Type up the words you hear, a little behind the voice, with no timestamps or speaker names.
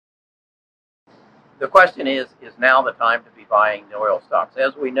the question is now the time to be buying the oil stocks?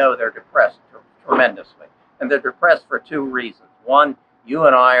 As we know, they're depressed tremendously, and they're depressed for two reasons. One, you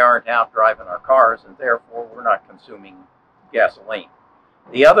and I aren't out driving our cars, and therefore we're not consuming gasoline.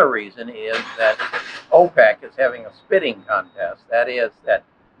 The other reason is that OPEC is having a spitting contest. That is that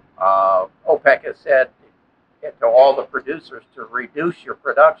OPEC has said to all the producers to reduce your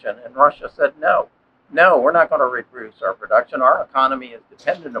production, and Russia said no. No, we're not going to reduce our production. Our economy is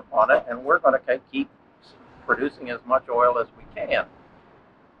dependent upon it, and we're going to keep producing as much oil as we can.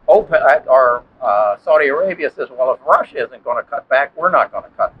 OPEC, or Saudi Arabia says, well, if Russia isn't going to cut back, we're not going to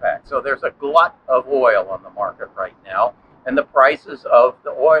cut back. So there's a glut of oil on the market right now, and the prices of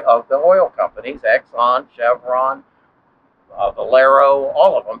the oil companies, Exxon, Chevron, Valero,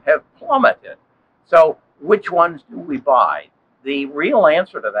 all of them have plummeted. So which ones do we buy? The real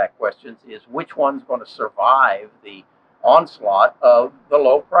answer to that question is which one's going to survive the onslaught of the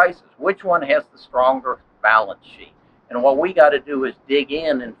low prices? Which one has the stronger balance sheet? And what we got to do is dig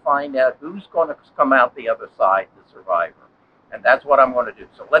in and find out who's going to come out the other side, the survivor. And that's what I'm going to do.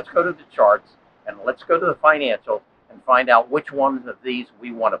 So let's go to the charts and let's go to the financials and find out which ones of these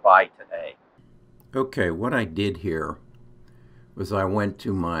we want to buy today. Okay, what I did here was I went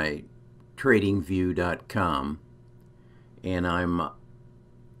to my tradingview.com and I'm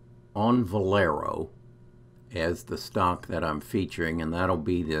on Valero as the stock that I'm featuring, and that'll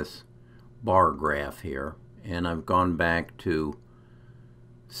be this bar graph here. And I've gone back to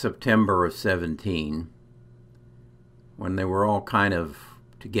September of 17 when they were all kind of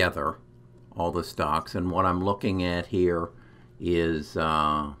together, all the stocks. And what I'm looking at here is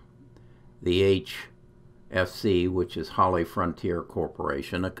the HFC, which is Holly Frontier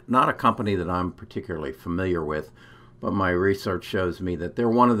Corporation, not a company that I'm particularly familiar with, but my research shows me that they're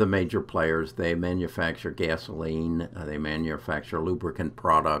one of the major players. They manufacture gasoline, they manufacture lubricant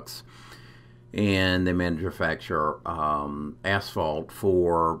products, and they manufacture asphalt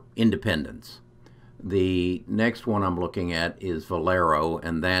for independents. The next one I'm looking at is Valero,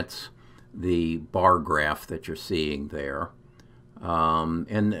 and that's the bar graph that you're seeing there. I'm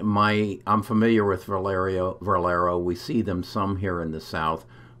familiar with Valero. We see them some here in the South,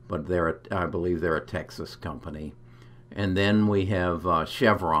 but I believe they're a Texas company. And then we have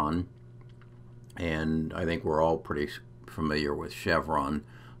Chevron, and I think we're all pretty familiar with Chevron.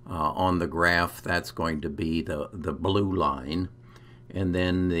 On the graph, that's going to be the blue line, and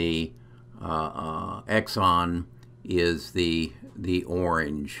then the Exxon is the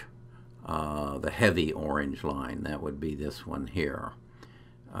orange, the heavy orange line. That would be this one here.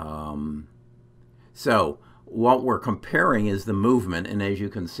 So what we're comparing is the movement, and as you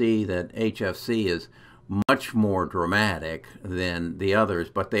can see that HFC is much more dramatic than the others,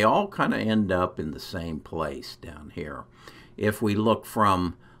 but they all kind of end up in the same place down here. If we look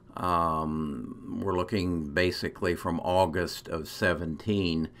from we're looking basically from August of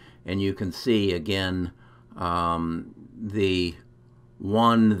 17, and you can see again the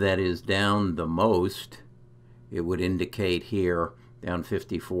one that is down the most, it would indicate here down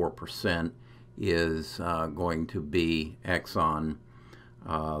 54%, is going to be Exxon,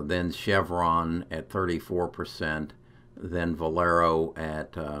 then Chevron at 34%, then Valero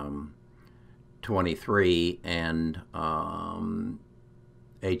at 23%, and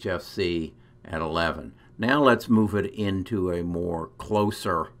HFC at 11. Now let's move it into a more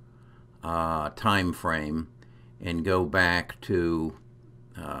closer time frame and go back to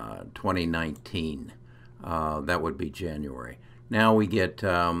 2019. That would be January. Now we get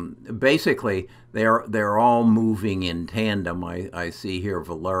basically they're all moving in tandem. I see here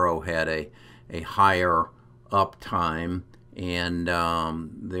Valero had a higher uptime, and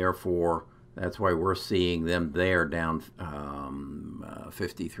therefore that's why we're seeing them there down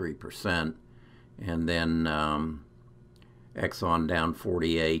 53%, and then Exxon down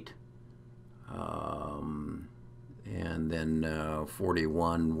 48, and then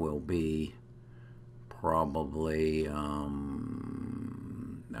 41 will be probably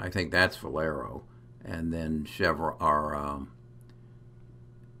I think that's Valero, and then Chevron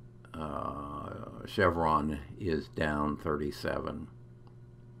is down 37.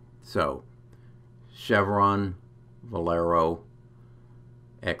 So Chevron, Valero,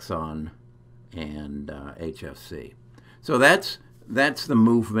 Exxon, and HFC. So that's the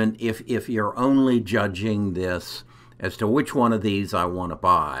movement. If you're only judging this as to which one of these I want to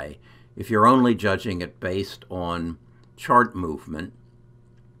buy, if you're only judging it based on chart movement,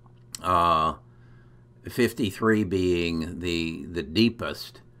 53 being the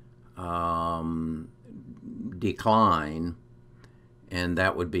deepest decline, and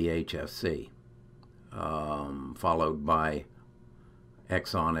that would be HFC, followed by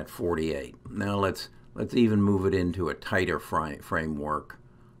Exxon at 48. Now let's even move it into a tighter framework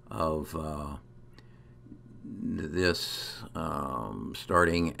of this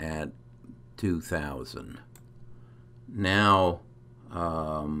starting at 2000. Now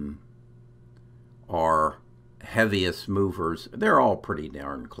our heaviest movers, they're all pretty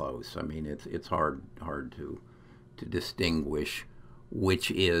darn close. I mean, it's hard to distinguish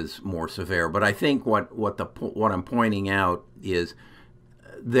which is more severe. But I think what I'm pointing out is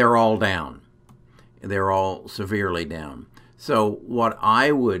they're all down. They're all severely down. So what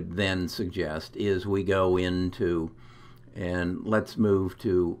I would then suggest is we go into, and let's move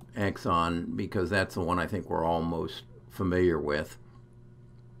to Exxon because that's the one I think we're all most familiar with.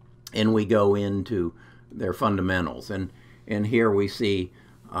 And we go into their fundamentals. And here we see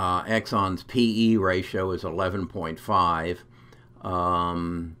Exxon's PE ratio is 11.5.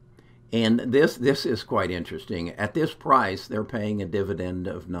 And this is quite interesting. At this price, they're paying a dividend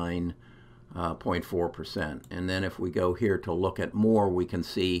of 9.4%. And then if we go here to look at more, we can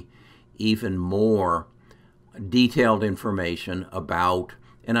see even more detailed information about,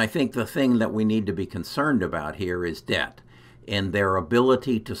 and I think the thing that we need to be concerned about here is debt and their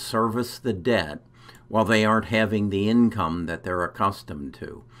ability to service the debt while they aren't having the income that they're accustomed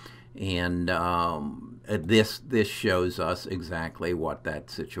to. And this shows us exactly what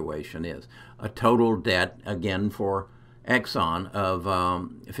that situation is. A total debt, again, for Exxon of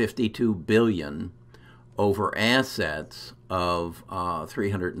 $52 billion over assets of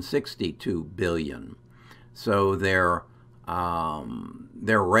 $362 billion. So their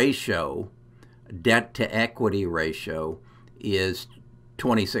ratio, debt to equity ratio, is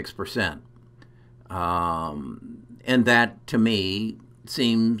 26%. And that, to me,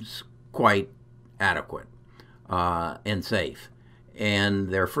 seems quite adequate and safe. And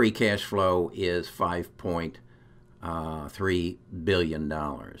their free cash flow is $5.3 billion.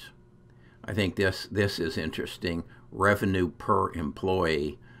 I think this is interesting. Revenue per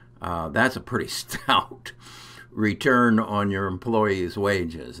employee, that's a pretty stout return on your employees'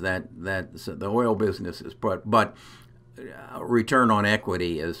 wages. That's the oil business is, but return on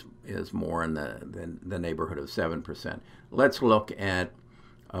equity is more in the neighborhood of 7%. Let's look at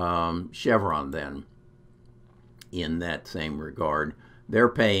Chevron then. In that same regard, they're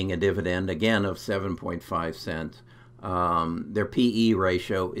paying a dividend again of 7.5 cents. Their PE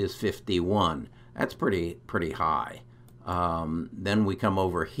ratio is 51. That's pretty high. Then we come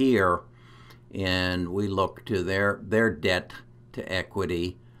over here and we look to their debt to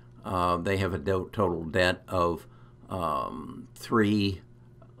equity. They have a total debt of $30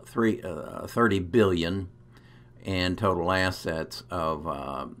 billion and total assets of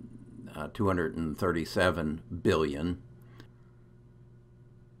 $237 billion.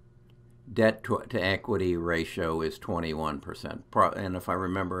 Debt to equity ratio is 21%, and if I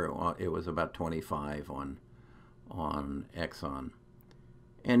remember, it was about 25 on Exxon,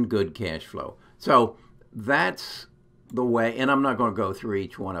 and good cash flow. So that's the way, and I'm not going to go through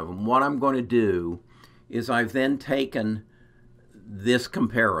each one of them. What I'm going to do is I've then taken this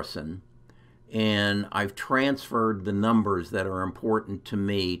comparison and I've transferred the numbers that are important to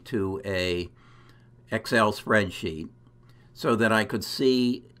me to a Excel spreadsheet so that I could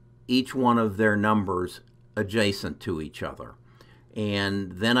see each one of their numbers adjacent to each other.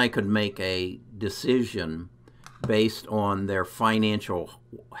 And then I could make a decision based on their financial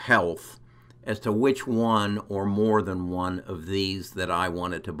health as to which one or more than one of these that I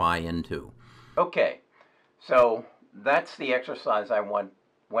wanted to buy into. Okay, so that's the exercise I went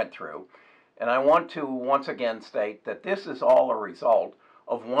through. And I want to once again state that this is all a result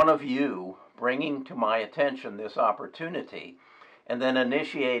of one of you bringing to my attention this opportunity and then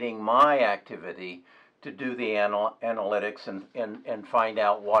initiating my activity to do the analytics and find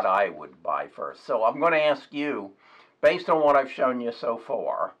out what I would buy first. So I'm going to ask you, based on what I've shown you so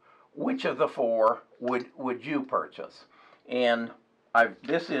far, which of the four would you purchase? And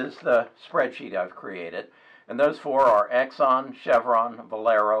this is the spreadsheet I've created. And those four are Exxon, Chevron,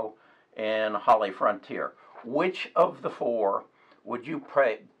 Valero, and Holly Frontier. Which of the four would you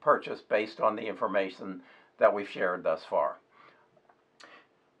purchase based on the information that we've shared thus far?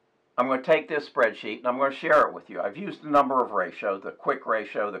 I'm going to take this spreadsheet and I'm going to share it with you. I've used a number of ratios, the quick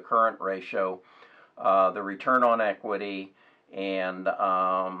ratio, the current ratio, the return on equity, and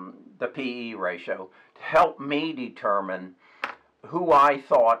the PE ratio to help me determine who I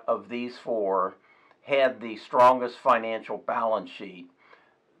thought of these four had the strongest financial balance sheet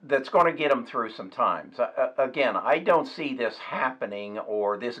that's going to get them through some times. Again, I don't see this happening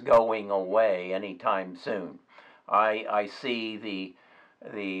or this going away anytime soon. I see the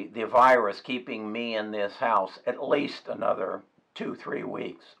virus keeping me in this house at least another 2-3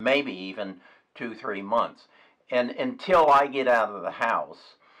 weeks, maybe even 2-3 months. And until I get out of the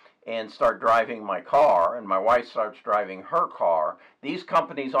house and start driving my car, and my wife starts driving her car, these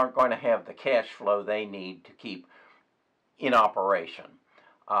companies aren't going to have the cash flow they need to keep in operation.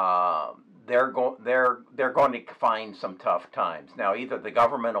 They're going to find some tough times. Now, either the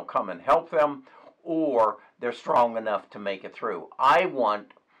government will come and help them, or they're strong enough to make it through. I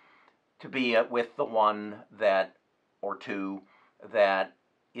want to be with the one that, or two, that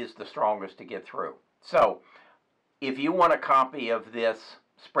is the strongest to get through. So, if you want a copy of this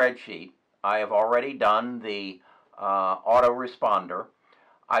spreadsheet, I have already done the autoresponder.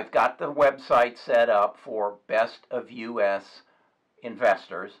 I've got the website set up for Best of US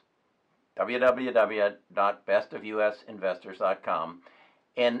Investors, www.bestofusinvestors.com.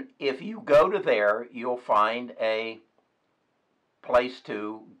 And if you go to there, you'll find a place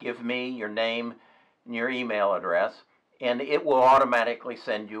to give me your name and your email address, and it will automatically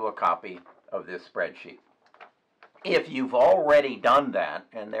send you a copy of this spreadsheet. If you've already done that,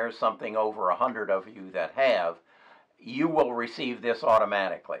 and there's something over 100 of you that have, you will receive this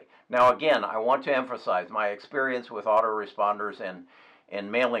automatically. Now again, I want to emphasize my experience with autoresponders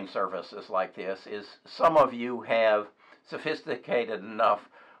and mailing services like this is some of you have sophisticated enough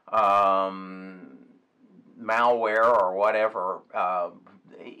malware or whatever,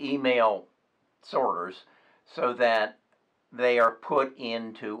 email sorters, so that they are put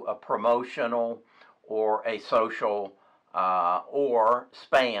into a promotional or a social or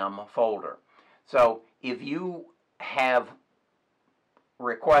spam folder. So if you have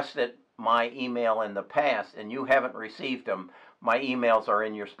requested my email in the past and you haven't received them, my emails are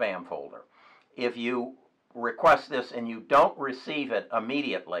in your spam folder. If you request this and you don't receive it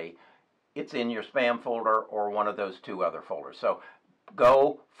immediately, it's in your spam folder or one of those two other folders. So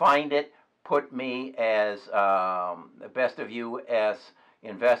go find it, put me as Best of US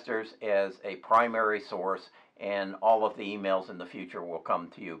Investors as a primary source, and all of the emails in the future will come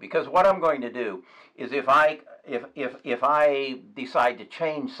to you. Because what I'm going to do is if I decide to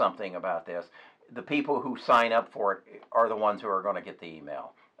change something about this, the people who sign up for it are the ones who are going to get the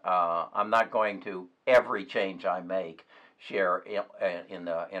email. I'm not going to, every change I make, share in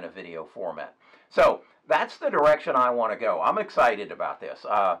a video format. So that's the direction I want to go. I'm excited about this.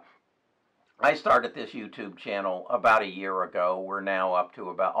 I started this YouTube channel about a year ago. We're now up to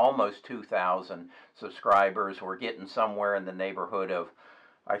about almost 2,000 subscribers. We're getting somewhere in the neighborhood of,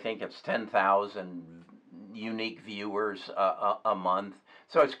 I think it's 10,000 unique viewers a month.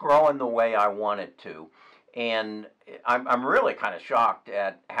 So it's growing the way I want it to. And I'm really kind of shocked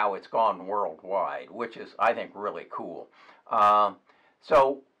at how it's gone worldwide, which is, I think, really cool. But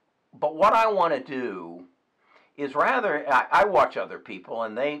what I want to do is rather, I watch other people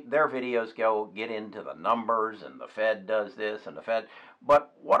and their videos get into the numbers, and the Fed does this and the Fed.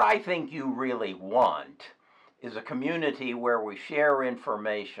 But what I think you really want is a community where we share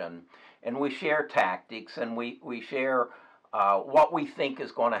information and we share tactics, and we share what we think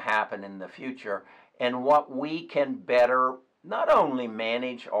is going to happen in the future, and what we can better not only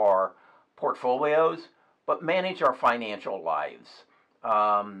manage our portfolios, but manage our financial lives.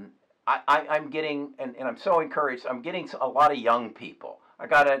 I'm getting, and I'm so encouraged, I'm getting a lot of young people. I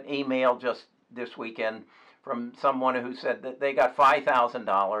got an email just this weekend from someone who said that they got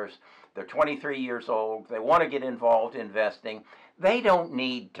 $5,000. They're 23 years old. They want to get involved in investing. They don't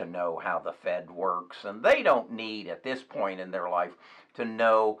need to know how the Fed works, and they don't need, at this point in their life, to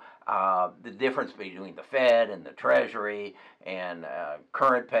know the difference between the Fed and the Treasury and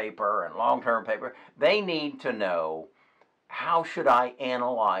current paper and long-term paper. They need to know, how should I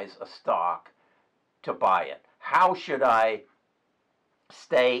analyze a stock to buy it? How should I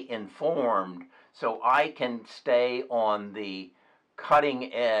stay informed so I can stay on the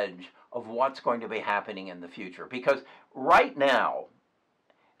cutting edge of what's going to be happening in the future? Because right now,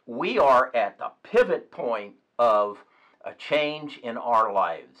 we are at the pivot point of a change in our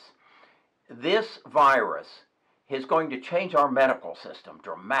lives. This virus is going to change our medical system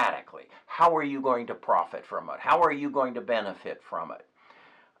dramatically. How are you going to profit from it? How are you going to benefit from it?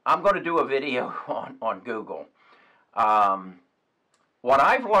 I'm going to do a video on Google. What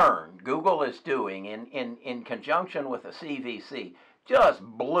I've learned Google is doing in conjunction with the CVC just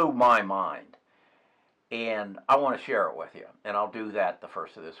blew my mind. And I want to share it with you. And I'll do that the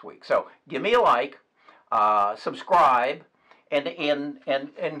first of this week. So give me a like, subscribe, and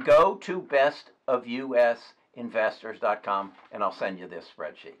go to bestofusinvestors.com, and I'll send you this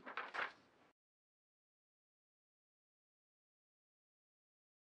spreadsheet.